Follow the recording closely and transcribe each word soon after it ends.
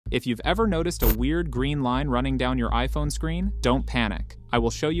If you've ever noticed a weird green line running down your iPhone screen, don't panic. I will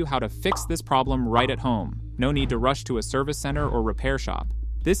show you how to fix this problem right at home. No need to rush to a service center or repair shop.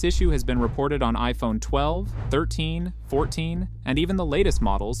 This issue has been reported on iPhone 12, 13, 14, and even the latest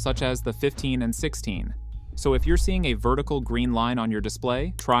models such as the 15 and 16. So if you're seeing a vertical green line on your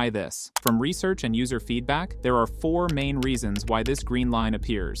display, try this. From research and user feedback, there are 4 main reasons why this green line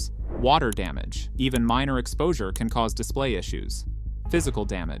appears. Water damage. Even minor exposure can cause display issues. Physical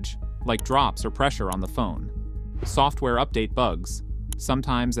damage, like drops or pressure on the phone. Software update bugs.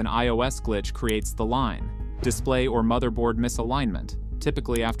 Sometimes an iOS glitch creates the line. Display or motherboard misalignment,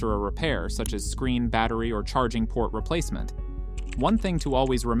 typically after a repair such as screen, battery, or charging port replacement. One thing to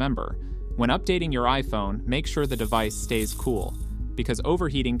always remember, when updating your iPhone, make sure the device stays cool, because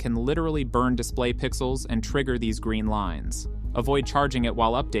overheating can literally burn display pixels and trigger these green lines. Avoid charging it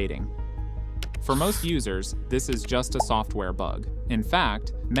while updating. For most users, this is just a software bug. In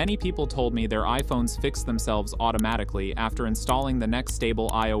fact, many people told me their iPhones fix themselves automatically after installing the next stable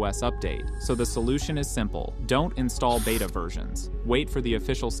iOS update. So the solution is simple. Don't install beta versions. Wait for the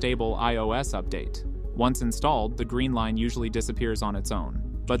official stable iOS update. Once installed, the green line usually disappears on its own.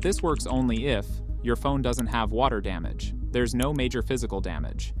 But this works only if your phone doesn't have water damage, there's no major physical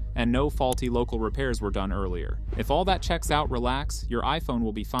damage, and no faulty local repairs were done earlier. If all that checks out, relax, your iPhone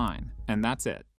will be fine. And that's it.